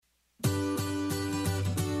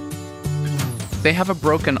They have a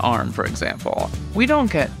broken arm, for example. We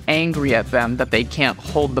don't get angry at them that they can't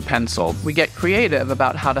hold the pencil. We get creative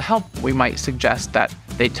about how to help. We might suggest that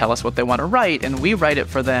they tell us what they want to write and we write it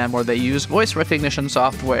for them, or they use voice recognition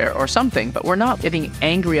software or something, but we're not getting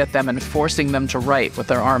angry at them and forcing them to write with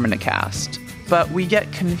their arm in a cast. But we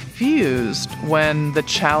get confused when the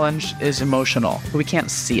challenge is emotional. We can't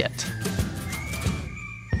see it.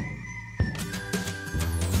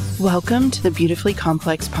 Welcome to the Beautifully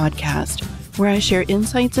Complex podcast, where I share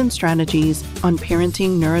insights and strategies on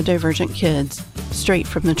parenting neurodivergent kids straight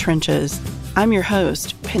from the trenches. I'm your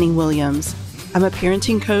host, Penny Williams. I'm a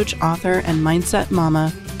parenting coach, author, and mindset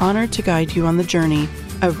mama, honored to guide you on the journey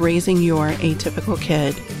of raising your atypical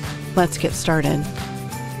kid. Let's get started.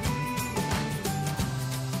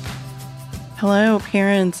 Hello,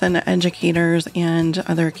 parents and educators and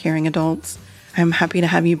other caring adults. I'm happy to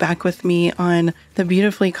have you back with me on the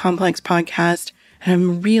Beautifully Complex podcast. And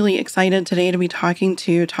I'm really excited today to be talking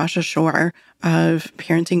to Tasha Shore of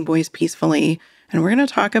Parenting Boys Peacefully. And we're going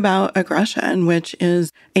to talk about aggression, which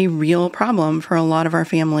is a real problem for a lot of our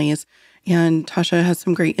families. And Tasha has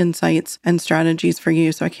some great insights and strategies for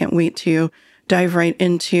you. So I can't wait to dive right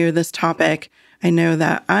into this topic. I know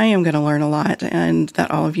that I am going to learn a lot and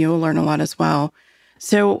that all of you will learn a lot as well.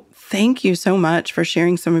 So thank you so much for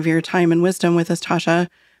sharing some of your time and wisdom with us, Tasha.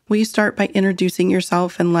 Will you start by introducing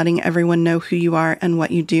yourself and letting everyone know who you are and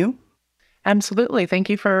what you do? Absolutely. Thank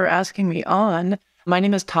you for asking me on. My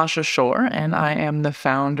name is Tasha Shore, and I am the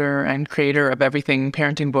founder and creator of everything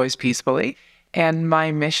Parenting Boys Peacefully. And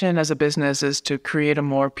my mission as a business is to create a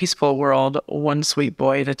more peaceful world, one sweet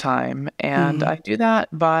boy at a time. And I do that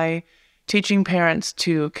by teaching parents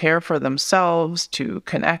to care for themselves, to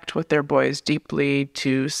connect with their boys deeply,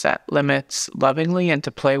 to set limits lovingly, and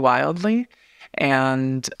to play wildly.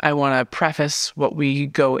 And I want to preface what we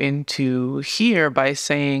go into here by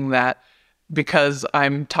saying that because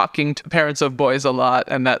I'm talking to parents of boys a lot,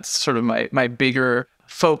 and that's sort of my bigger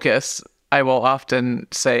focus, I will often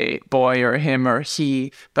say boy or him or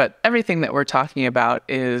he, but everything that we're talking about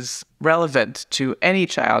is relevant to any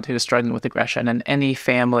child who is struggling with aggression and any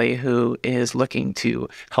family who is looking to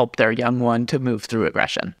help their young one to move through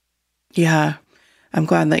aggression. Yeah, I'm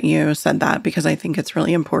glad that you said that because I think it's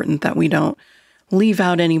really important that we don't leave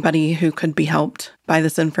out anybody who could be helped by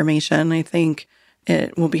this information. I think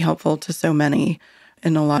it will be helpful to so many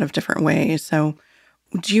in a lot of different ways. So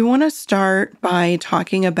do you want to start by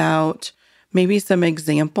talking about maybe some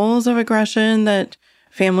examples of aggression that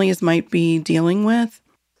families might be dealing with?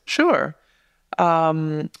 Sure.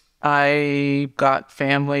 I got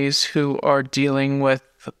families who are dealing with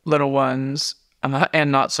little ones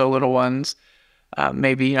and not so little ones.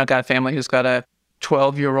 Maybe I got a family who's got a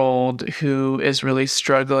 12-year-old who is really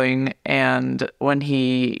struggling, and when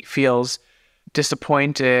he feels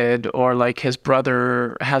disappointed or like his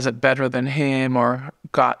brother has it better than him or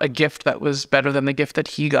got a gift that was better than the gift that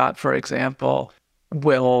he got, for example,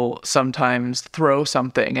 will sometimes throw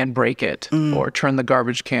something and break it or turn the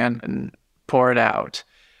garbage can and pour it out.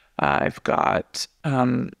 I've got,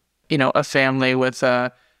 a family with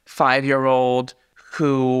a 5-year-old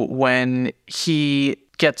who, when he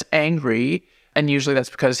gets angry, and usually that's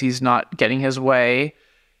because he's not getting his way,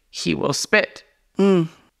 he will spit.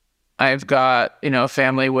 I've got, a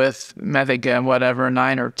family with, again,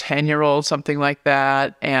 9 or 10-year-old, something like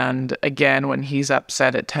that. And again, when he's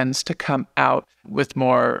upset, it tends to come out with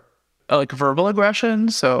more like verbal aggression.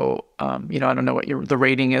 So, I don't know what the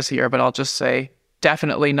rating is here, but I'll just say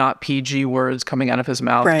definitely not PG words coming out of his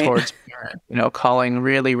mouth towards parent, calling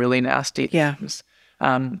really, really nasty things.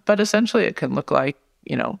 But essentially it can look like,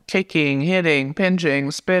 kicking, hitting, pinching,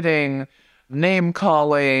 spitting, name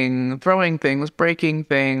calling, throwing things, breaking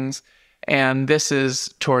things. And this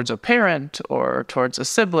is towards a parent or towards a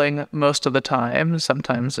sibling most of the time.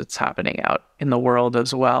 Sometimes it's happening out in the world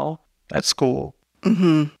as well, at school.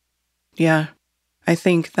 Yeah. I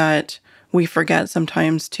think that we forget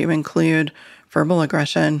sometimes to include verbal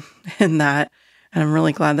aggression in that. And I'm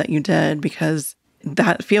really glad that you did, because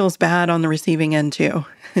that feels bad on the receiving end too.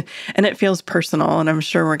 And it feels personal. And I'm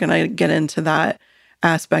sure we're going to get into that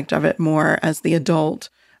aspect of it more as the adult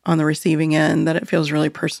on the receiving end, that it feels really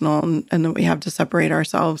personal and that we have to separate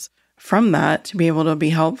ourselves from that to be able to be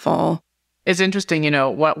helpful. It's interesting,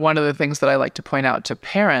 one of the things that I like to point out to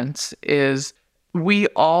parents is we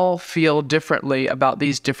all feel differently about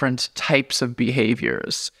these different types of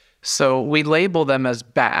behaviors. So we label them as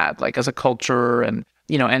bad, like as a culture, and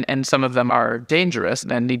and some of them are dangerous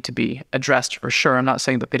and need to be addressed for sure. I'm not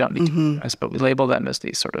saying that they don't need to be addressed, but we label them as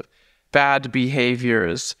these sort of bad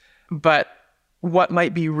behaviors. But what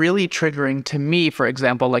might be really triggering to me, for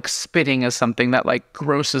example, like spitting is something that like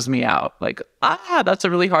grosses me out. Like, that's a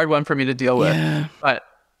really hard one for me to deal with. Yeah. But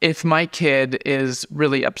if my kid is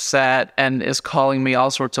really upset and is calling me all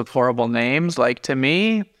sorts of horrible names, like to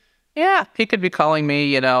me, yeah, he could be calling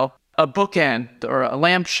me, a bookend or a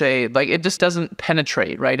lampshade. Like it just doesn't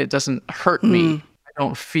penetrate, right? It doesn't hurt me. I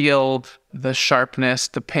don't feel the sharpness,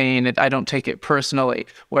 the pain. I don't take it personally.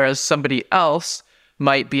 Whereas somebody else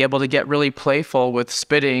might be able to get really playful with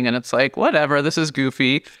spitting, and it's like, whatever, this is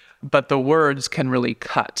goofy, but the words can really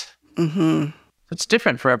cut. It's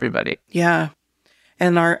different for everybody. Yeah.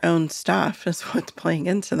 And our own stuff is what's playing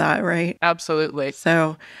into that, right? Absolutely.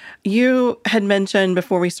 So you had mentioned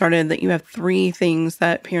before we started that you have 3 things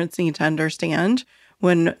that parents need to understand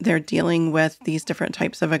when they're dealing with these different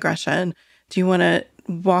types of aggression. Do you want to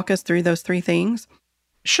walk us through those 3 things?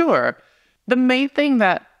 Sure. The main thing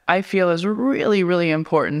that I feel is really, really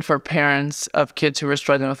important for parents of kids who are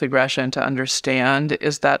struggling with aggression to understand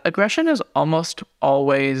is that aggression is almost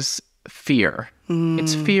always fear.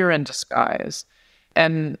 It's fear in disguise.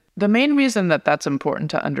 And the main reason that that's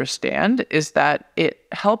important to understand is that it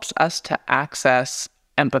helps us to access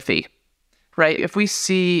empathy, right? If we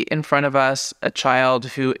see in front of us a child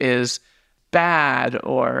who is bad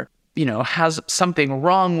or, has something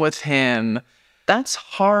wrong with him, that's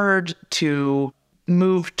hard to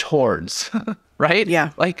move towards, right?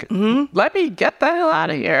 Yeah. Like, let me get the hell out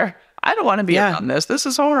of here. I don't want to be around this. This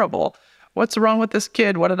is horrible. What's wrong with this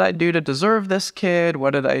kid? What did I do to deserve this kid?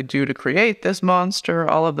 What did I do to create this monster?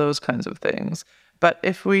 All of those kinds of things. But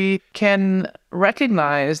if we can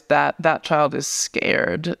recognize that that child is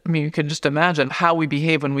scared, I mean, you can just imagine how we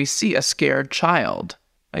behave when we see a scared child.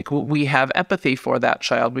 Like we have empathy for that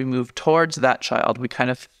child. We move towards that child.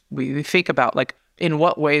 We think about like, in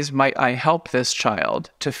what ways might I help this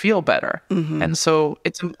child to feel better? And so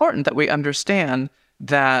it's important that we understand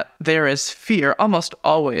that there is fear almost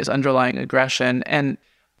always underlying aggression, and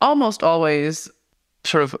almost always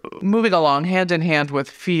sort of moving along hand in hand with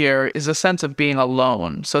fear is a sense of being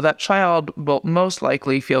alone. So that child will most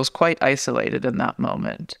likely feels quite isolated in that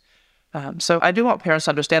moment. So I do want parents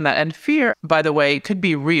to understand that. And fear, by the way, could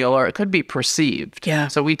be real or it could be perceived. Yeah.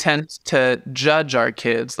 So we tend to judge our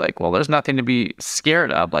kids like, well, there's nothing to be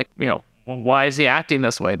scared of. Like, well, why is he acting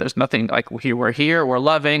this way? There's nothing, like we're here, we're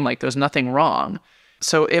loving, like there's nothing wrong.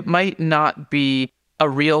 So it might not be a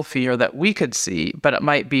real fear that we could see, but it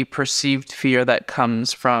might be perceived fear that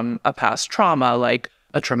comes from a past trauma, like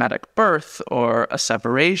a traumatic birth or a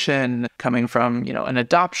separation coming from, an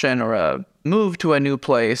adoption or a move to a new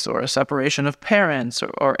place or a separation of parents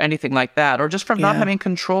or anything like that, or just from not having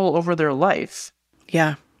control over their life.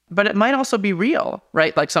 Yeah. But it might also be real,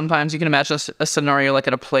 right? Like sometimes you can imagine a scenario like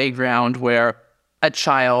at a playground where a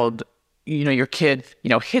child, your kid,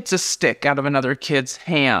 hits a stick out of another kid's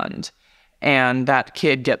hand and that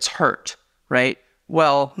kid gets hurt, right?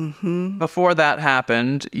 Well, before that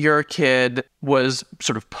happened, your kid was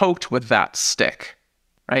sort of poked with that stick,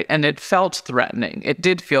 right? And it felt threatening. It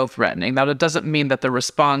did feel threatening. Now, it doesn't mean that the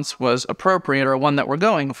response was appropriate or one that we're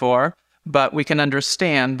going for, but we can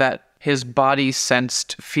understand that his body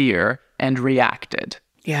sensed fear and reacted.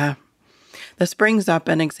 Yeah. This brings up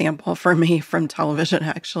an example for me from television,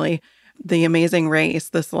 actually. The Amazing Race,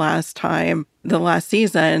 the last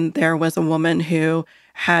season, there was a woman who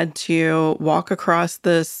had to walk across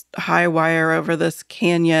this high wire over this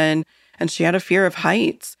canyon, and she had a fear of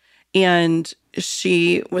heights. And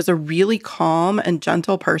she was a really calm and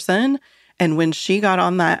gentle person. And when she got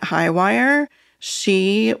on that high wire,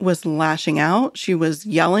 she was lashing out. She was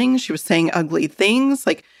yelling. She was saying ugly things,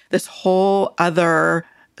 like this whole other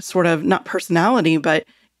sort of, not personality, but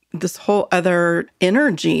this whole other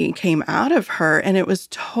energy came out of her. And it was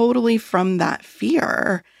totally from that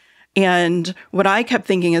fear. And what I kept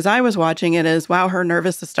thinking as I was watching it is, wow, her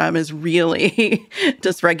nervous system is really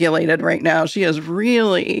dysregulated right now. She is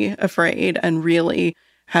really afraid and really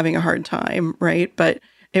having a hard time, right? But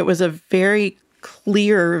it was a very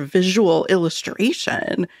clear visual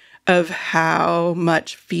illustration of how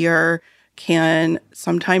much fear can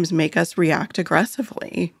sometimes make us react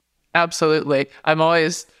aggressively. Absolutely. I'm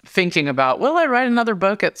always thinking about, will I write another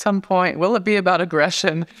book at some point? Will it be about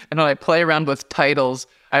aggression? And when I play around with titles,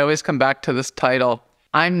 I always come back to this title,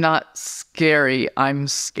 I'm not scary, I'm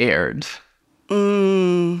scared.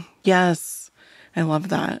 Yes. I love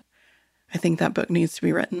that. I think that book needs to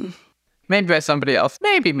be written. Maybe by somebody else.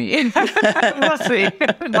 Maybe me. We'll see.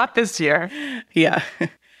 Not this year. Yeah.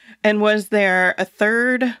 And was there a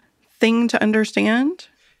third thing to understand?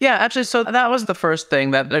 Yeah, actually, so that was the first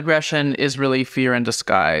thing, that aggression is really fear in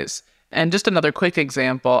disguise. And just another quick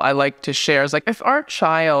example I like to share is like if our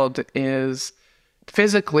child is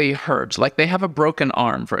physically hurt, like they have a broken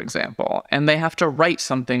arm, for example, and they have to write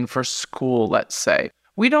something for school, let's say,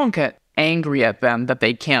 we don't get angry at them that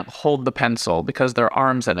they can't hold the pencil because their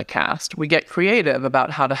arm's in a cast. We get creative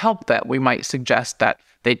about how to help them. We might suggest that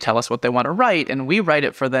they tell us what they want to write and we write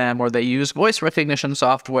it for them, or they use voice recognition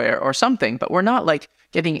software or something, but we're not like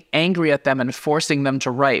getting angry at them and forcing them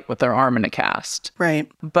to write with their arm in a cast.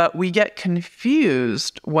 Right. But we get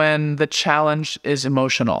confused when the challenge is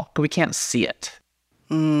emotional because we can't see it.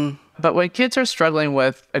 But when kids are struggling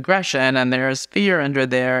with aggression and there's fear under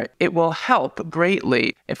there, it will help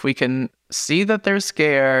greatly if we can see that they're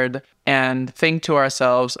scared and think to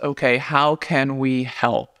ourselves, okay, how can we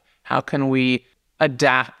help? How can we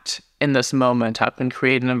adapt in this moment? How can we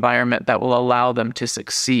create an environment that will allow them to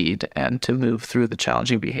succeed and to move through the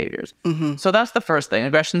challenging behaviors? So that's the first thing,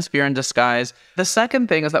 aggression's fear in disguise. The second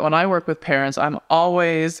thing is that when I work with parents, I'm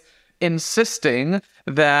always insisting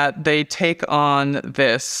that they take on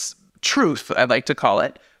this truth, I like to call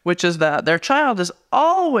it, which is that their child is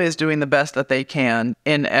always doing the best that they can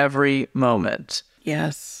in every moment.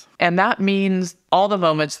 Yes. And that means all the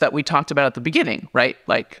moments that we talked about at the beginning, right?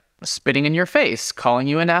 Like spitting in your face, calling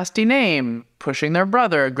you a nasty name, pushing their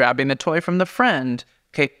brother, grabbing the toy from the friend.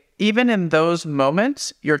 Okay, even in those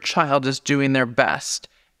moments, your child is doing their best.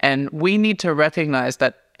 And we need to recognize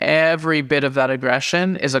that every bit of that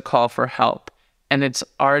aggression is a call for help. And it's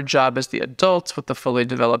our job as the adults with the fully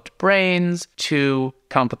developed brains to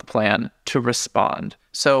come up with a plan to respond.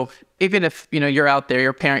 So even if, you're out there, you're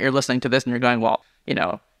a parent, you're listening to this and you're going, well,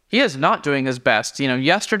 he is not doing his best.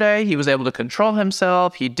 Yesterday he was able to control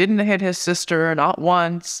himself. He didn't hit his sister, not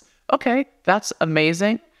once. Okay, that's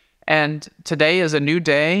amazing. And today is a new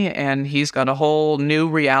day and he's got a whole new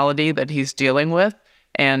reality that he's dealing with.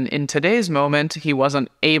 And in today's moment, he wasn't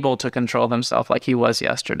able to control himself like he was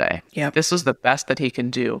yesterday. Yep. This is the best that he can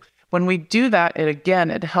do. When we do that,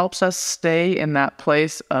 it helps us stay in that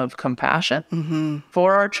place of compassion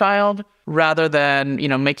for our child rather than,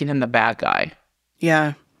 making him the bad guy.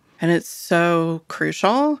 Yeah. And it's so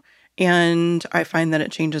crucial. And I find that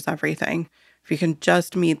it changes everything. If you can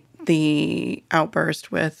just meet the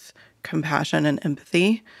outburst with compassion and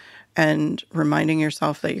empathy and reminding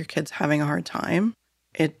yourself that your kid's having a hard time,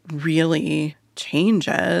 it really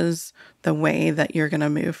changes the way that you're going to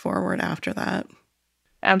move forward after that.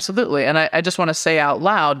 Absolutely. And I just want to say out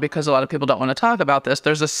loud, because a lot of people don't want to talk about this,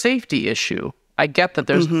 there's a safety issue. I get that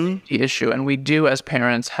there's a safety issue, and we do as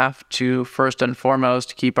parents have to first and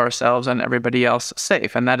foremost keep ourselves and everybody else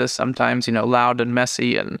safe. And that is sometimes, loud and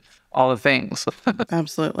messy and all the things.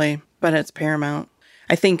 Absolutely. But it's paramount.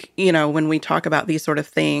 I think, when we talk about these sort of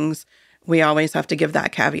things, we always have to give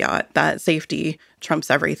that caveat that safety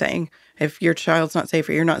trumps everything. If your child's not safe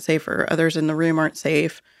or you're not safe or others in the room aren't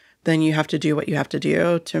safe, then you have to do what you have to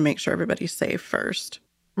do to make sure everybody's safe first.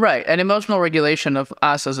 Right. And emotional regulation of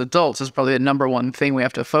us as adults is probably the number one thing we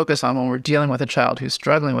have to focus on when we're dealing with a child who's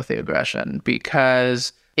struggling with the aggression.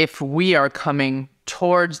 Because if we are coming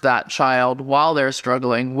towards that child while they're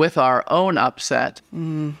struggling with our own upset,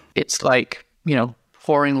 it's like,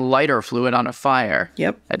 pouring lighter fluid on a fire.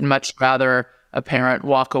 Yep. I'd much rather a parent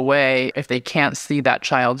walk away if they can't see that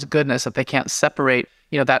child's goodness, if they can't separate,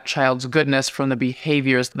 that child's goodness from the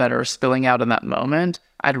behaviors that are spilling out in that moment.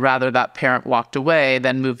 I'd rather that parent walked away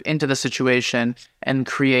than move into the situation and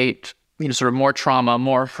create, sort of more trauma,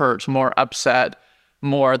 more hurt, more upset,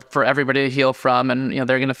 more for everybody to heal from. And,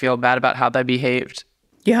 they're going to feel bad about how they behaved.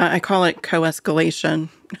 Yeah, I call it co-escalation.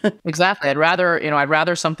 Exactly. I'd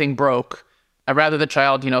rather something broke. I'd rather the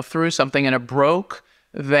child, threw something and it broke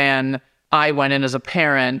than I went in as a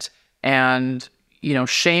parent and,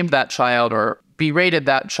 shamed that child or berated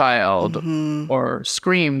that child or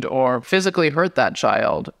screamed or physically hurt that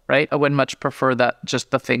child, right? I would much prefer that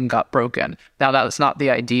just the thing got broken. Now, that's not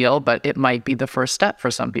the ideal, but it might be the first step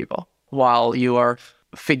for some people while you are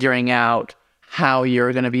figuring out how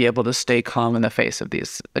you're going to be able to stay calm in the face of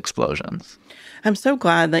these explosions. I'm so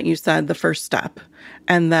glad that you said the first step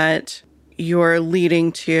and that you're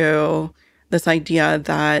leading to this idea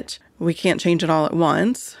that we can't change it all at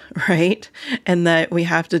once, right? And that we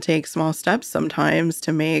have to take small steps sometimes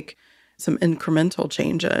to make some incremental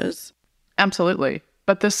changes. Absolutely.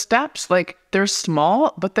 But the steps, they're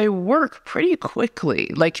small, but they work pretty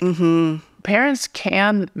quickly. Parents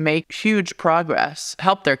can make huge progress,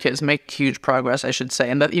 help their kids make huge progress, I should say.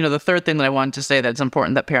 And that, the third thing that I wanted to say that's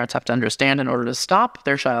important that parents have to understand in order to stop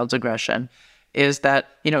their child's aggression is that,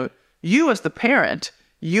 you as the parent,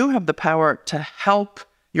 you have the power to help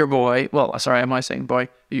your boy. Well, sorry, am I saying boy?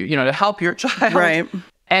 To help your child. Right.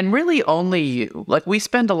 And really only you. Like, we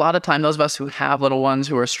spend a lot of time, those of us who have little ones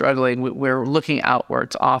who are struggling, we're looking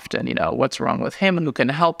outwards often, what's wrong with him? Who can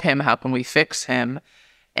help him? How can we fix him?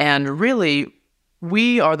 And really,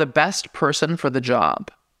 we are the best person for the job.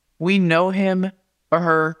 We know him or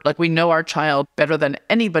her, like we know our child better than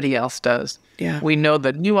anybody else does. Yeah. We know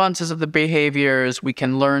the nuances of the behaviors. We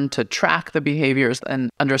can learn to track the behaviors and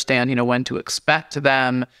understand, when to expect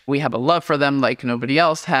them. We have a love for them like nobody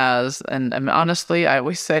else has. And honestly, I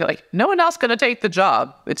always say, like, no one else going to take the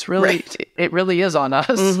job. It's really, Right. it really is on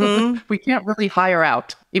us. We can't really hire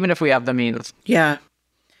out, even if we have the means. Yeah.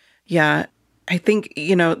 Yeah. I think,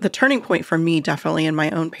 the turning point for me, definitely in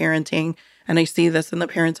my own parenting, and I see this in the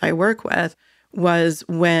parents I work with, was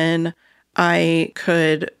when I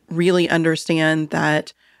could really understand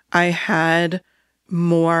that I had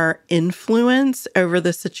more influence over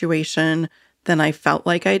the situation than I felt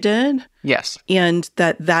like I did. Yes. And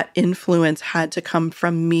that influence had to come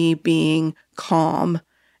from me being calm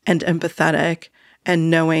and empathetic and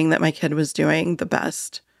knowing that my kid was doing the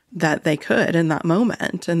best that they could in that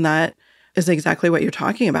moment. And that is exactly what you're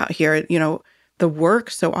talking about here. The work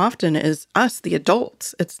so often is us, the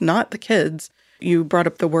adults. It's not the kids. You brought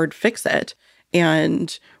up the word fix it,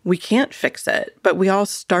 and we can't fix it, but we all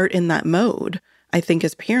start in that mode, I think,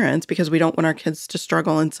 as parents, because we don't want our kids to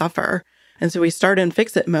struggle and suffer. And so we start in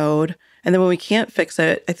fix it mode. And then when we can't fix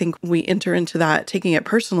it, I think we enter into that taking it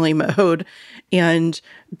personally mode. And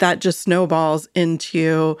that just snowballs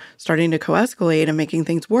into starting to co-escalate and making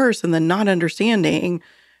things worse, and then not understanding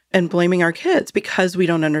and blaming our kids because we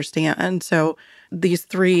don't understand. So these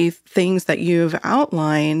three things that you've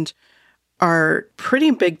outlined are pretty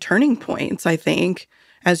big turning points, I think.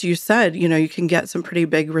 As you said, you can get some pretty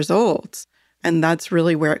big results. And that's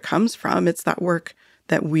really where it comes from. It's that work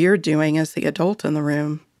that we're doing as the adult in the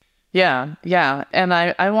room. Yeah. And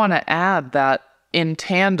I want to add that in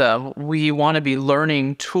tandem, we want to be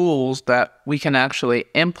learning tools that we can actually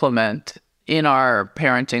implement in our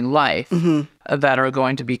parenting life that are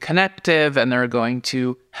going to be connective and they're going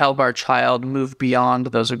to help our child move beyond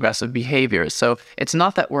those aggressive behaviors. So it's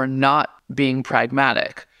not that we're not being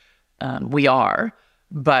pragmatic. We are,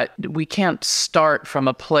 but we can't start from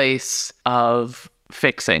a place of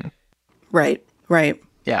fixing. Right.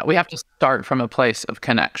 Yeah, we have to start from a place of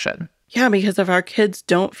connection. Yeah, because if our kids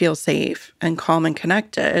don't feel safe and calm and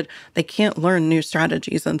connected, they can't learn new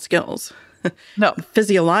strategies and skills. No.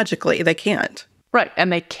 Physiologically, they can't. Right,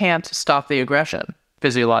 and they can't stop the aggression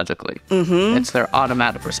physiologically. It's their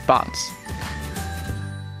automatic response.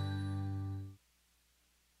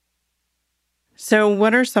 So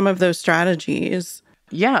what are some of those strategies?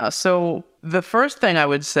 Yeah, so the first thing I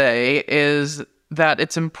would say is that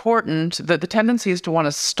it's important that the tendency is to want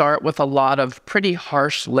to start with a lot of pretty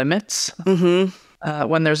harsh limits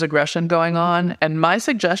when there's aggression going on. And my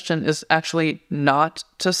suggestion is actually not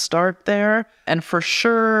to start there. And for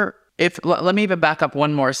sure, let me even back up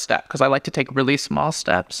one more step, because I like to take really small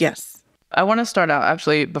steps. Yes. I want to start out,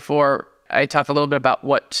 actually, before I talk a little bit about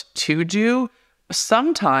what to do.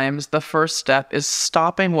 Sometimes the first step is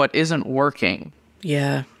stopping what isn't working.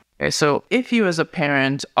 Yeah. Okay, so if you as a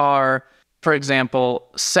parent are, for example,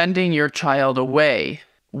 sending your child away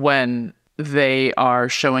when they are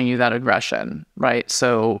showing you that aggression, right?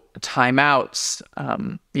 So timeouts,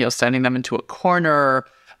 sending them into a corner,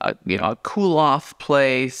 a cool off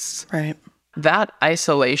place. Right. That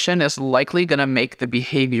isolation is likely going to make the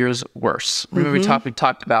behaviors worse. Remember we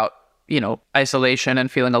talked about, isolation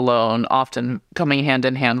and feeling alone often coming hand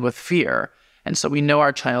in hand with fear. And so we know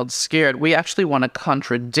our child's scared. We actually want to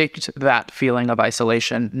contradict that feeling of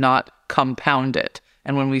isolation, not compound it.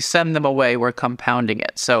 And when we send them away, we're compounding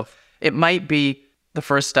it. So it might be the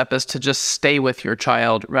first step is to just stay with your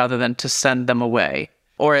child rather than to send them away.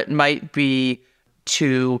 Or it might be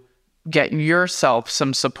to get yourself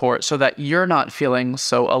some support so that you're not feeling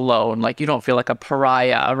so alone, like you don't feel like a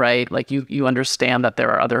pariah, right? Like you understand that there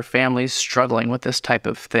are other families struggling with this type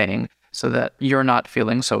of thing, so that you're not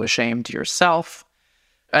feeling so ashamed yourself.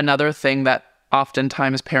 Another thing that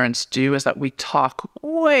oftentimes parents do is that we talk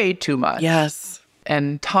way too much. Yes.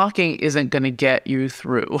 And talking isn't going to get you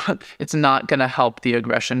through. It's not going to help the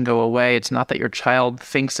aggression go away. It's not that your child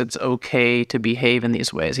thinks it's okay to behave in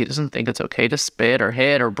these ways. He doesn't think it's okay to spit or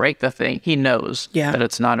hit or break the thing. He knows that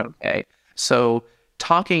it's not okay. So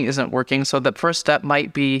talking isn't working. So the first step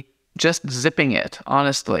might be just zipping it,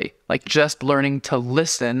 honestly. Like just learning to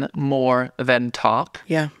listen more than talk.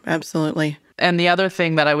 Yeah, absolutely. And the other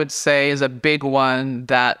thing that I would say is a big one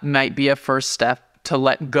that might be a first step to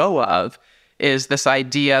let go of is this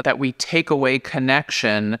idea that we take away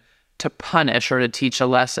connection to punish or to teach a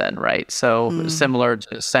lesson, right? So similar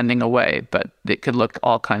to sending away, but it could look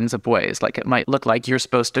all kinds of ways. Like it might look like you're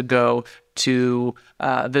supposed to go to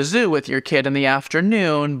the zoo with your kid in the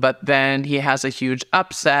afternoon, but then he has a huge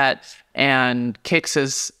upset and kicks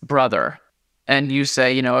his brother. And you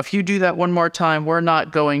say, if you do that one more time, we're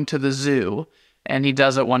not going to the zoo. And he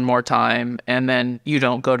does it one more time, and then you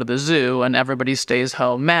don't go to the zoo, and everybody stays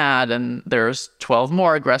home mad, and there's 12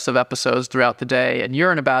 more aggressive episodes throughout the day, and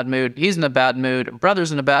you're in a bad mood, he's in a bad mood, and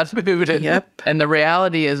brother's in a bad mood. And the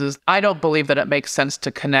reality is I don't believe that it makes sense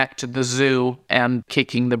to connect the zoo and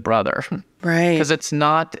kicking the brother. Right. Because it's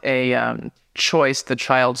not a choice the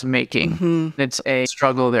child's making. It's a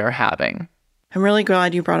struggle they're having. I'm really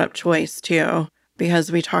glad you brought up choice, too,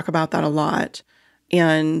 because we talk about that a lot.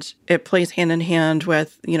 And it plays hand in hand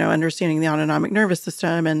with, understanding the autonomic nervous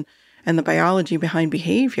system and the biology behind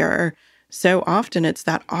behavior. So often it's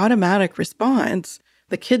that automatic response.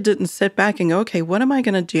 The kid didn't sit back and go, okay, what am I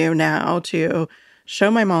going to do now to show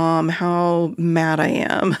my mom how mad I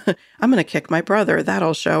am? I'm going to kick my brother.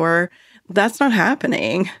 That'll show her. That's not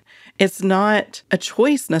happening. It's not a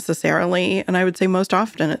choice necessarily. And I would say most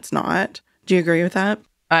often it's not. Do you agree with that?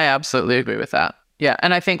 I absolutely agree with that. Yeah.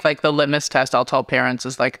 And I think like the litmus test I'll tell parents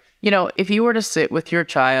is like, if you were to sit with your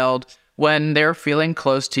child when they're feeling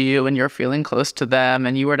close to you and you're feeling close to them,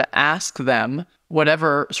 and you were to ask them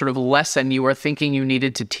whatever sort of lesson you were thinking you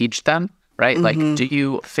needed to teach them, right? Like, do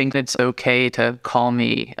you think it's okay to call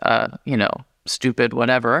me, stupid,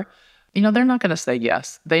 whatever? They're not going to say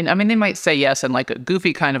yes. They might say yes in like a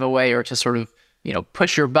goofy kind of a way, or to sort of,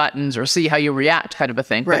 push your buttons or see how you react kind of a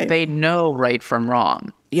thing. Right. But they know right from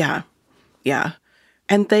wrong. Yeah. Yeah.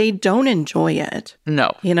 And they don't enjoy it.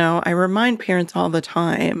 No. I remind parents all the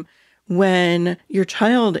time, when your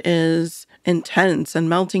child is intense and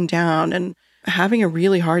melting down and having a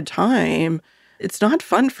really hard time, it's not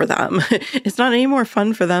fun for them. It's not any more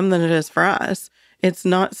fun for them than it is for us. It's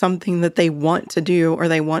not something that they want to do or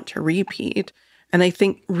they want to repeat. And I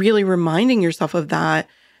think really reminding yourself of that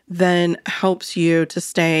then helps you to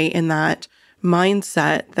stay in that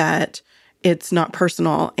mindset that it's not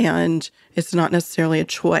personal and it's not necessarily a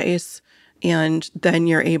choice. And then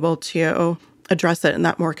you're able to address it in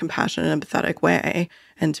that more compassionate and empathetic way,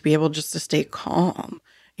 and to be able just to stay calm.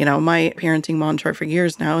 My parenting mantra for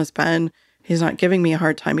years now has been, he's not giving me a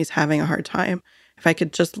hard time, he's having a hard time. If I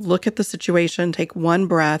could just look at the situation, take one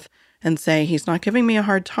breath and say, he's not giving me a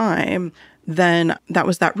hard time, then that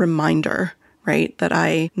was that reminder, right, that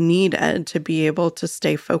I needed to be able to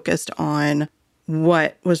stay focused on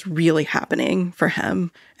what was really happening for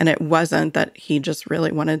him. And it wasn't that he just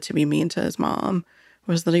really wanted to be mean to his mom.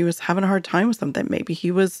 It was that he was having a hard time with something. Maybe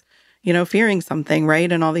he was, fearing something,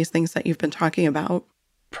 right? And all these things that you've been talking about.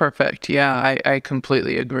 Perfect. Yeah, I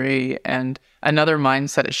completely agree. And another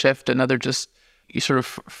mindset shift, another just sort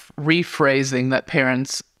of rephrasing that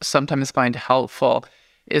parents sometimes find helpful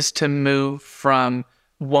is to move from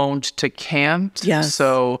won't to can't. Yes.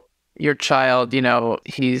 So your child,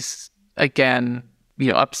 he's again,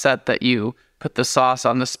 upset that you put the sauce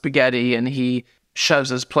on the spaghetti, and he shoves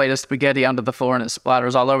his plate of spaghetti onto the floor and it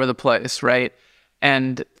splatters all over the place, right?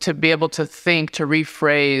 And to be able to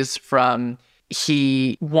rephrase from,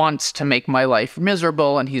 he wants to make my life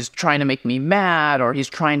miserable and he's trying to make me mad, or he's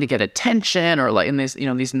trying to get attention, or like in these,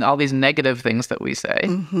 all these negative things that we say.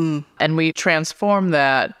 And we transform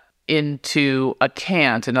that into a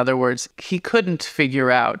can't. In other words, he couldn't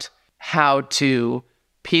figure out how to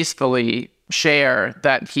peacefully share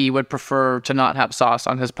that he would prefer to not have sauce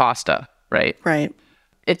on his pasta, right? Right.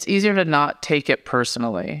 It's easier to not take it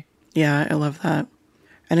personally. Yeah, I love that.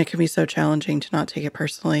 And it can be so challenging to not take it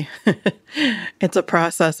personally. It's a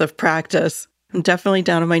process of practice. I'm definitely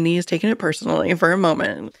down on my knees taking it personally for a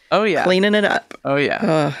moment. Oh, yeah. Cleaning it up. Oh,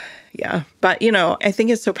 yeah. Yeah. But, I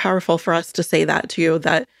think it's so powerful for us to say that too,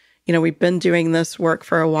 that, we've been doing this work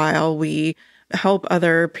for a while. We help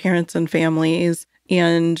other parents and families,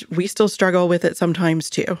 and we still struggle with it sometimes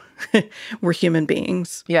too. We're human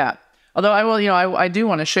beings. Yeah. Although I will, I do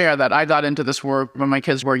want to share that I got into this work when my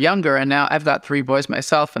kids were younger, and now I've got 3 boys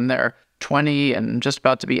myself, and they're 20 and just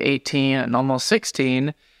about to be 18 and almost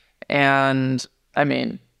 16. And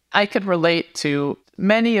I could relate to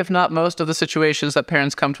many, if not most, of the situations that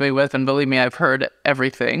parents come to me with. And believe me, I've heard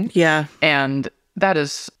everything. Yeah. And that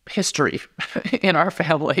is history in our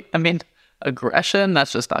family. Aggression,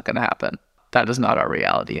 that's just not going to happen. That is not our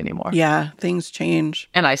reality anymore. Yeah, things change.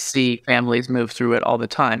 And I see families move through it all the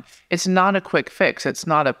time. It's not a quick fix. It's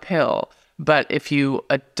not a pill. But if you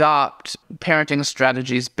adopt parenting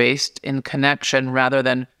strategies based in connection rather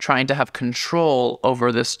than trying to have control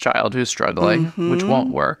over this child who's struggling, which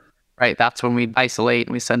won't work, right? That's when we isolate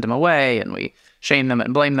and we send them away and we shame them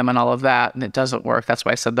and blame them and all of that. And it doesn't work. That's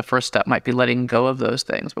why I said the first step might be letting go of those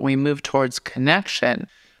things. But when we move towards connection,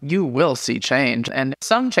 you will see change. And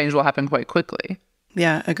some change will happen quite quickly.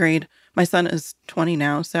 Yeah, agreed. My son is 20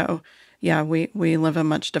 now. So yeah, we live a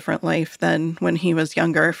much different life than when he was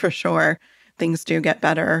younger, for sure. Things do get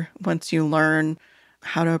better once you learn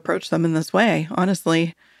how to approach them in this way,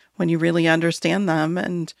 honestly, when you really understand them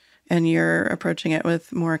and you're approaching it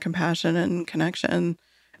with more compassion and connection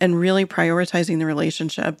and really prioritizing the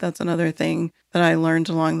relationship. That's another thing that I learned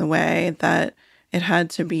along the way, that it had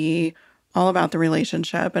to be all about the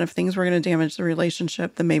relationship. And if things were going to damage the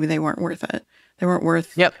relationship, then maybe they weren't worth it. They weren't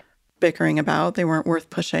worth bickering about. They weren't worth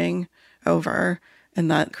pushing over. And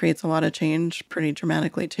that creates a lot of change pretty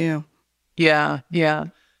dramatically too. Yeah.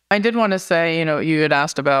 I did want to say, you had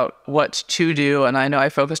asked about what to do, and I know I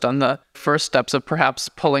focused on the first steps of perhaps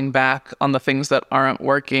pulling back on the things that aren't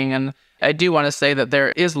working. And I do want to say that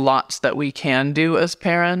there is lots that we can do as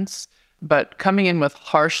parents, but coming in with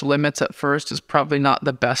harsh limits at first is probably not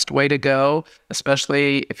the best way to go,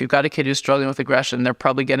 especially if you've got a kid who's struggling with aggression. They're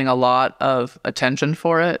probably getting a lot of attention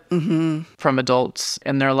for it from adults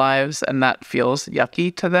in their lives, and that feels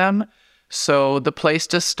yucky to them. So the place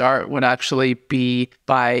to start would actually be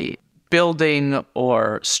by building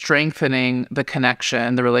or strengthening the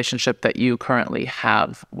connection, the relationship that you currently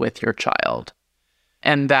have with your child.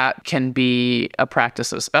 And that can be a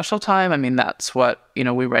practice of special time. I mean, that's what,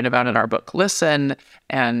 we write about in our book, Listen.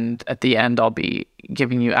 And at the end, I'll be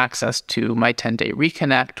giving you access to my 10-day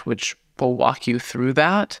reconnect, which will walk you through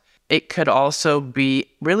that. It could also be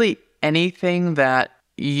really anything that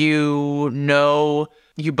you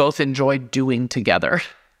both enjoy doing together.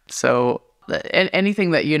 So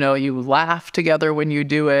anything that, you laugh together when you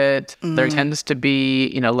do it, there tends to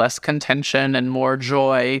be, less contention and more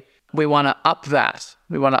joy. We want to up that.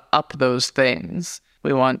 We want to up those things.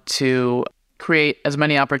 We want to create as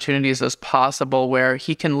many opportunities as possible where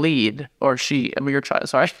he can lead, or your child,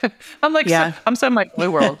 sorry. I'm so in my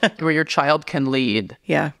world, where your child can lead.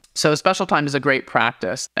 Yeah. So special time is a great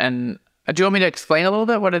practice. And do you want me to explain a little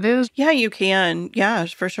bit what it is? Yeah, you can. Yeah,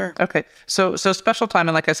 for sure. Okay. So special time,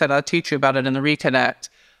 and like I said, I'll teach you about it in the Reconnect,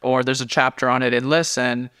 or there's a chapter on it in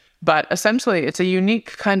Listen. But essentially, it's a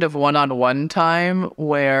unique kind of one-on-one time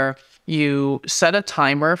where you set a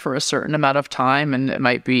timer for a certain amount of time, and it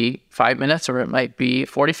might be 5 minutes or it might be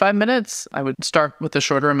 45 minutes. I would start with a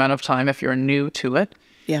shorter amount of time if you're new to it.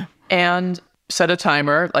 Yeah. And set a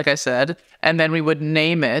timer, like I said, and then we would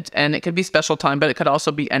name it. And it could be special time, but it could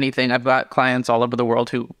also be anything. I've got clients all over the world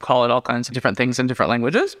who call it all kinds of different things in different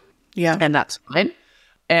languages. Yeah. And that's fine.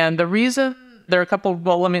 And the reason, there are a couple,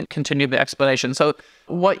 well, let me continue the explanation. So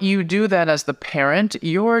what you do then as the parent,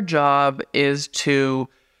 your job is to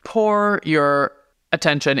pour your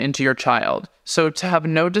attention into your child. So to have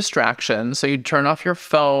no distractions, so you'd turn off your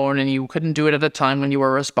phone, and you couldn't do it at a time when you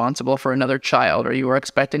were responsible for another child, or you were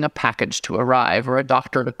expecting a package to arrive or a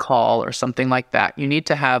doctor to call or something like that. You need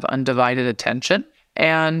to have undivided attention.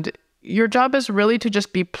 And your job is really to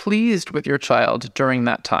just be pleased with your child during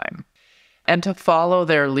that time and to follow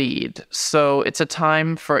their lead. So it's a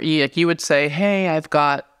time for, you would say, hey, I've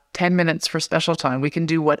got 10 minutes for special time. We can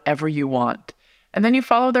do whatever you want. And then you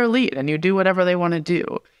follow their lead and you do whatever they want to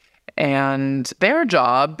do. And their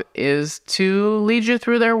job is to lead you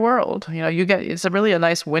through their world. It's a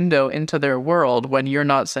nice window into their world when you're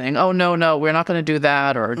not saying, oh, no, we're not going to do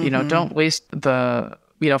that. Or, don't waste the,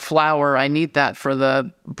 flour. I need that for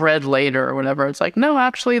the bread later or whatever. It's like, no,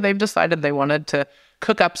 actually, they've decided they wanted to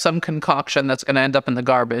cook up some concoction that's going to end up in the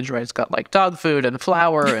garbage, right? It's got like dog food and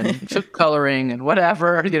flour and food coloring and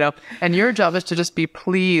whatever, and your job is to just be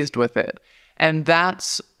pleased with it. And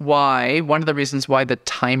that's one of the reasons why the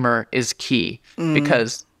timer is key,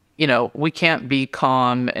 because, we can't be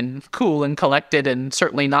calm and cool and collected and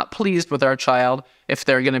certainly not pleased with our child if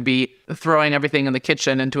they're going to be throwing everything in the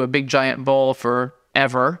kitchen into a big giant bowl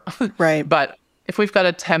forever. Right. But if we've got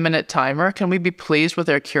a 10-minute timer, can we be pleased with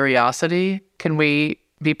their curiosity? Can we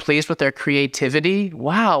be pleased with their creativity?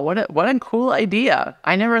 Wow, what a cool idea.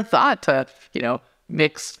 I never thought to,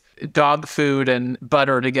 mix dog food and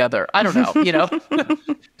butter together. I don't know,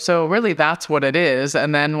 So really that's what it is.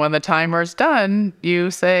 And then when the timer's done,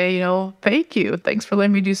 you say, thank you. Thanks for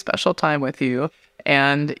letting me do special time with you.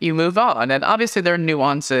 And you move on. And obviously there are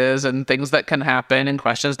nuances and things that can happen and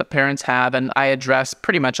questions that parents have. And I address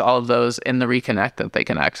pretty much all of those in the Reconnect that they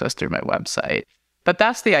can access through my website. But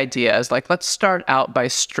that's the idea, is let's start out by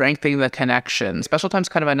strengthening the connection. Special time's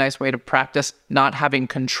kind of a nice way to practice not having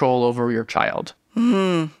control over your child.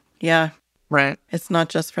 Yeah. Right. It's not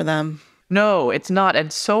just for them. No, it's not.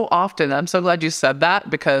 And so often, I'm so glad you said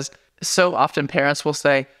that, because So often parents will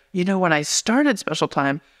say, when I started special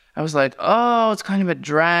time, I was like, oh, it's kind of a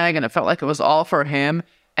drag and it felt like it was all for him.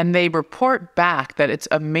 And they report back that it's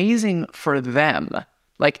amazing for them.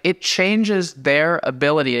 Like it changes their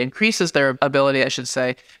ability, it increases their ability, I should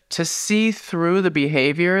say, to see through the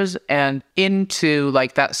behaviors and into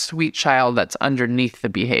like that sweet child that's underneath the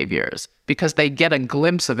behaviors, because they get a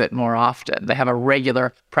glimpse of it more often. They have a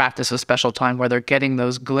regular practice of special time where they're getting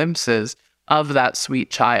those glimpses of that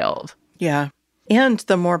sweet child. Yeah. And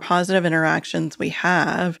the more positive interactions we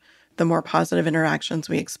have, the more positive interactions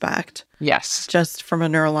we expect. Yes. Just from a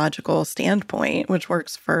neurological standpoint, which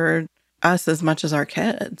works for us as much as our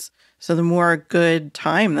kids. So the more good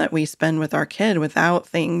time that we spend with our kid without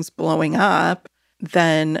things blowing up,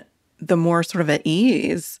 then the more sort of at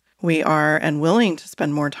ease we are and willing to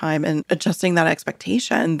spend more time and adjusting that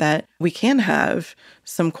expectation that we can have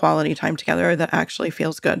some quality time together that actually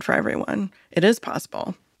feels good for everyone. It is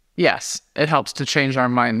possible. Yes, it helps to change our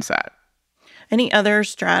mindset. Any other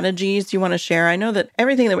strategies you want to share? I know that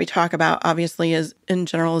everything that we talk about obviously is in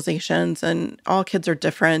generalizations and all kids are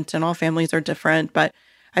different and all families are different, but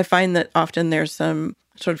I find that often there's some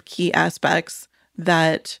sort of key aspects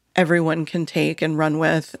that everyone can take and run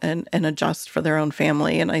with and adjust for their own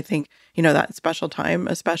family. And I think, that special time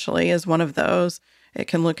especially is one of those. It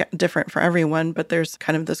can look different for everyone, but there's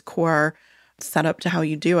kind of this core setup to how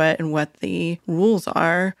you do it and what the rules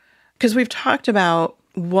are. Because we've talked about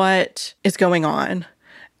what is going on.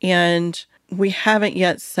 And we haven't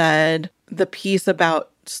yet said the piece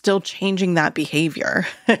about still changing that behavior.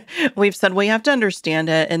 We've said we have to understand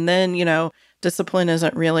it. And then, discipline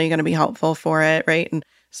isn't really going to be helpful for it, right? And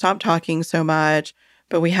stop talking so much.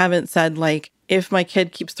 But we haven't said, like, if my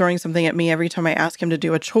kid keeps throwing something at me every time I ask him to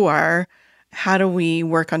do a chore, how do we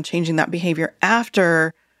work on changing that behavior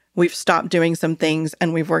after we've stopped doing some things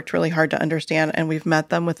and we've worked really hard to understand and we've met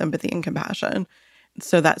them with empathy and compassion?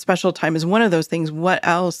 So that special time is one of those things. What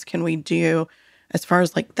else can we do as far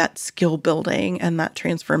as like that skill building and that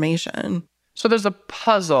transformation? So there's a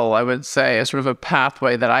puzzle, I would say, a sort of a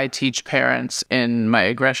pathway that I teach parents in my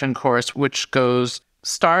aggression course, which goes,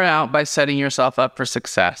 start out by setting yourself up for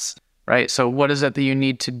success, right? So what is it that you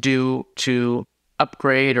need to do to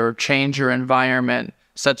upgrade or change your environment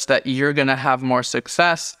such that you're going to have more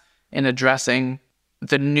success in addressing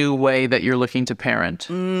the new way that you're looking to parent?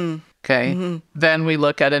 Okay. Mm-hmm. Then we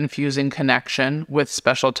look at infusing connection with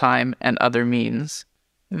special time and other means.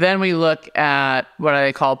 Then we look at what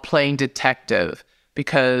I call playing detective,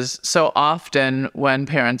 because so often when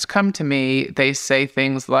parents come to me, they say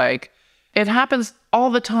things like, it happens all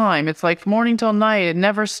the time. It's like morning till night. It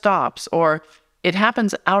never stops. Or it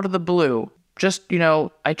happens out of the blue. Just,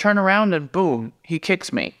 I turn around and boom, he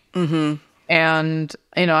kicks me. Mm-hmm. And,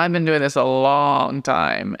 I've been doing this a long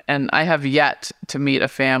time, and I have yet to meet a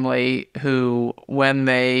family who, when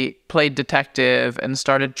they played detective and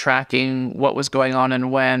started tracking what was going on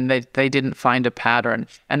and when, they didn't find a pattern.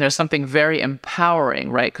 And there's something very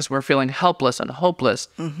empowering, right? Because we're feeling helpless and hopeless.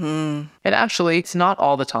 Mm-hmm. And actually, it's not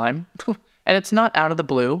all the time, and it's not out of the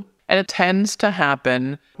blue. And it tends to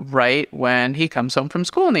happen right when he comes home from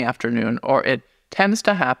school in the afternoon, or it tends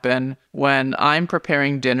to happen when I'm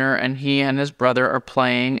preparing dinner and he and his brother are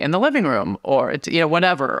playing in the living room, or it's,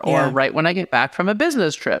 whatever, or right when I get back from a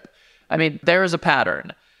business trip. I mean, there is a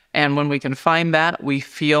pattern. And when we can find that, we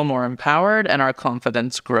feel more empowered and our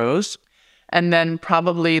confidence grows. And then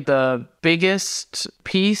probably the biggest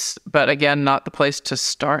piece, but again, not the place to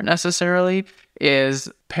start necessarily, is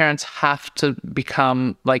parents have to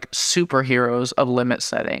become like superheroes of limit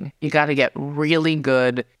setting. You got to get really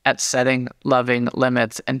good at setting loving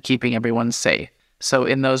limits and keeping everyone safe. So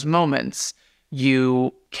in those moments,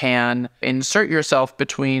 you can insert yourself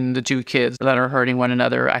between the two kids that are hurting one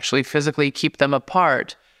another, actually physically keep them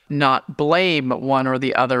apart, not blame one or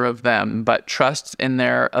the other of them, but trust in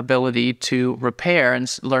their ability to repair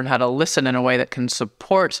and learn how to listen in a way that can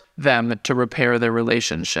support them to repair their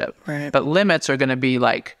relationship. Right. But limits are going to be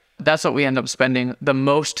like, that's what we end up spending the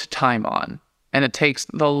most time on. And it takes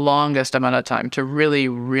the longest amount of time to really,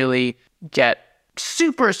 really get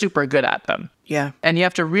super, super good at them. Yeah. And you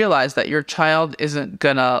have to realize that your child isn't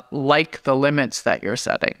going to like the limits that you're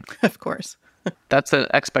setting. Of course. That's an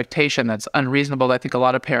expectation that's unreasonable that I think a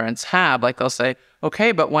lot of parents have. Like they'll say,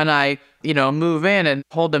 okay, but when I, move in and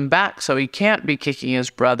hold him back so he can't be kicking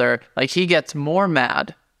his brother, like he gets more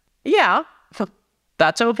mad. Yeah,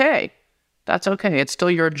 that's okay. That's okay. It's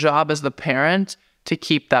still your job as the parent to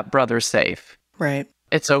keep that brother safe. Right.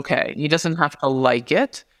 It's okay. He doesn't have to like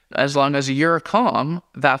it. As long as you're calm,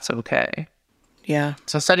 that's okay. Yeah.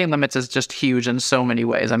 So setting limits is just huge in so many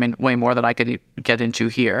ways. I mean, way more than I could get into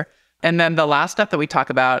here. And then the last step that we talk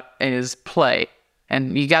about is play.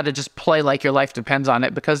 And you got to just play like your life depends on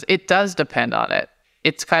it, because it does depend on it.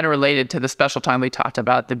 It's kind of related to the special time we talked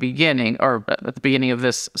about at the beginning, or at the beginning of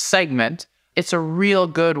this segment. It's a real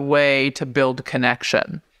good way to build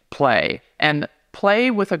connection, play. And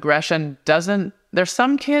play with aggression there's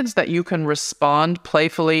some kids that you can respond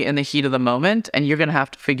playfully in the heat of the moment, and you're going to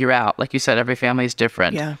have to figure out, like you said, every family is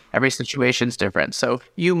different. Yeah. Every situation's different. So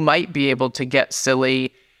you might be able to get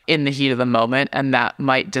silly in the heat of the moment, and that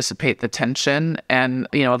might dissipate the tension and,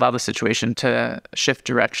 allow the situation to shift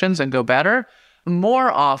directions and go better.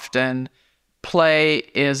 More often, play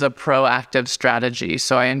is a proactive strategy.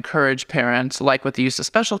 So I encourage parents, like with the use of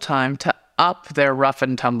special time, to up their rough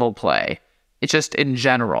and tumble play. It's just in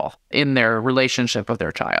general, in their relationship with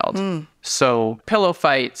their child. So pillow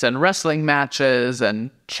fights and wrestling matches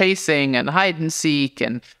and chasing and hide and seek.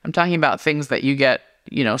 And I'm talking about things that you get,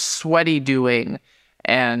 sweaty doing,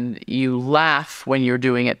 and you laugh when you're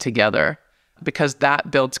doing it together, because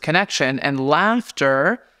that builds connection. And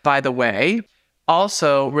laughter, by the way,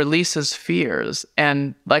 also releases fears.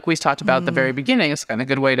 And like we talked about at the very beginning, it's kind of a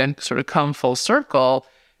good way to sort of come full circle,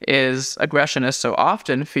 is aggression is so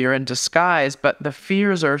often fear in disguise, but the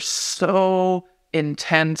fears are so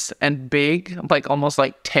intense and big, like almost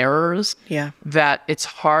like terrors, that it's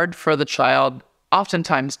hard for the child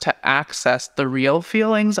oftentimes to access the real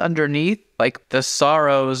feelings underneath, like the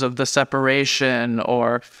sorrows of the separation,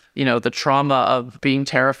 or, the trauma of being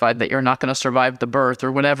terrified that you're not going to survive the birth,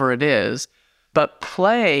 or whatever it is. But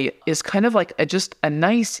play is kind of like just a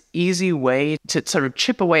nice, easy way to sort of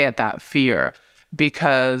chip away at that fear,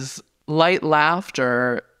 because light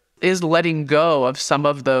laughter is letting go of some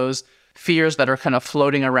of those fears that are kind of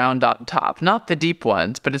floating around on top. Not the deep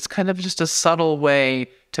ones, but it's kind of just a subtle way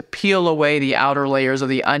to peel away the outer layers of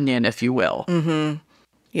the onion, if you will. Mm-hmm.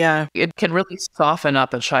 Yeah. It can really soften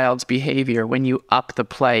up a child's behavior when you up the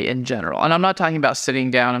play in general. And I'm not talking about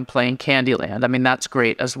sitting down and playing Candyland. I mean, that's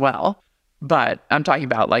great as well. But I'm talking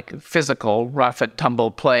about like physical rough and tumble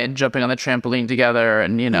play and jumping on the trampoline together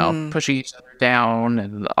and, pushing each other down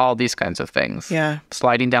and all these kinds of things. Yeah.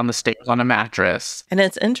 Sliding down the stairs on a mattress. And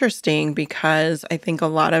it's interesting because I think a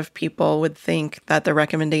lot of people would think that the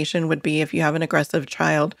recommendation would be, if you have an aggressive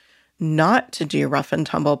child, not to do rough and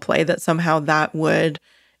tumble play, that somehow that would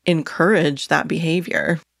encourage that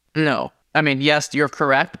behavior. No. I mean, yes, you're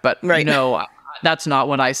correct, but no, that's not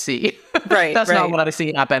what I see. Right. That's not what I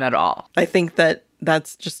see happen at all. I think that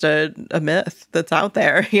that's just a myth that's out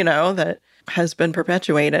there, that has been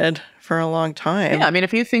perpetuated for a long time. Yeah. I mean,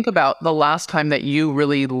 if you think about the last time that you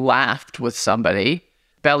really laughed with somebody,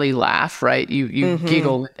 belly laugh, right? You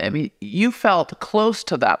giggle. I mean, you felt close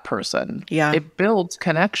to that person. Yeah. It builds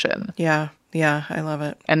connection. Yeah. Yeah. I love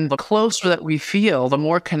it. And the closer that we feel, the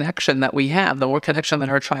more connection that we have, the more connection that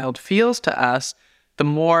our child feels to us, the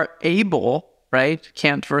more able, right?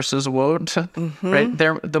 Can't versus won't, right?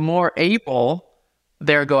 The more able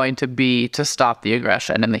they're going to be to stop the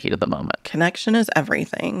aggression in the heat of the moment. Connection is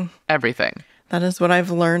everything. Everything. That is what I've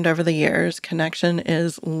learned over the years. Connection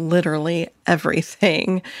is literally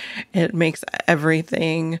everything. It makes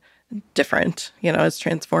everything different. It's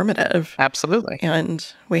transformative. Absolutely.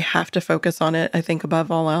 And we have to focus on it, I think, above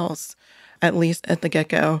all else, at least at the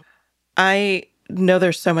get-go. I know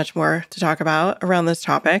there's so much more to talk about around this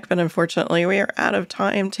topic, but unfortunately we are out of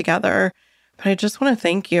time together. But I just want to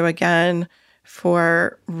thank you again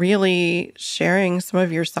for really sharing some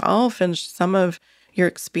of yourself and some of your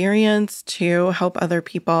experience to help other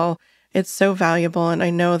people. It's so valuable. And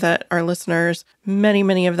I know that our listeners,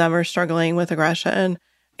 many of them are struggling with aggression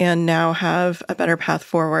and now have a better path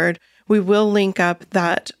forward. We will link up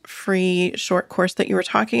that free short course that you were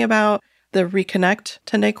talking about, the Reconnect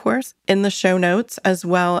 10-day course, in the show notes, as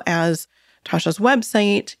well as Tasha's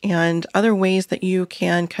website and other ways that you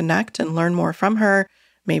can connect and learn more from her,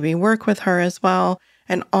 maybe work with her as well.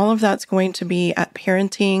 And all of that's going to be at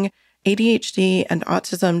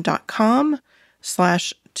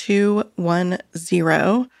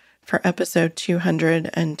parentingadhdandautism.com/210 for episode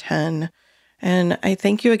 210. And I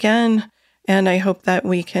thank you again. And I hope that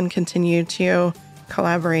we can continue to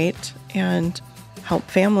collaborate and help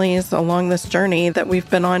families along this journey that we've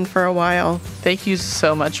been on for a while. Thank you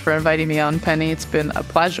so much for inviting me on, Penny. It's been a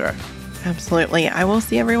pleasure. Absolutely. I will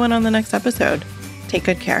see everyone on the next episode. Take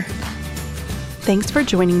good care. Thanks for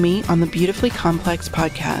joining me on the Beautifully Complex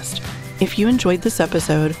podcast. If you enjoyed this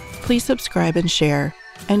episode, please subscribe and share.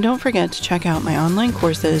 And don't forget to check out my online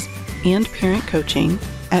courses and parent coaching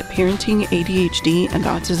at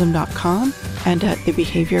parentingadhdandautism.com and at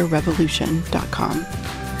thebehaviorrevolution.com.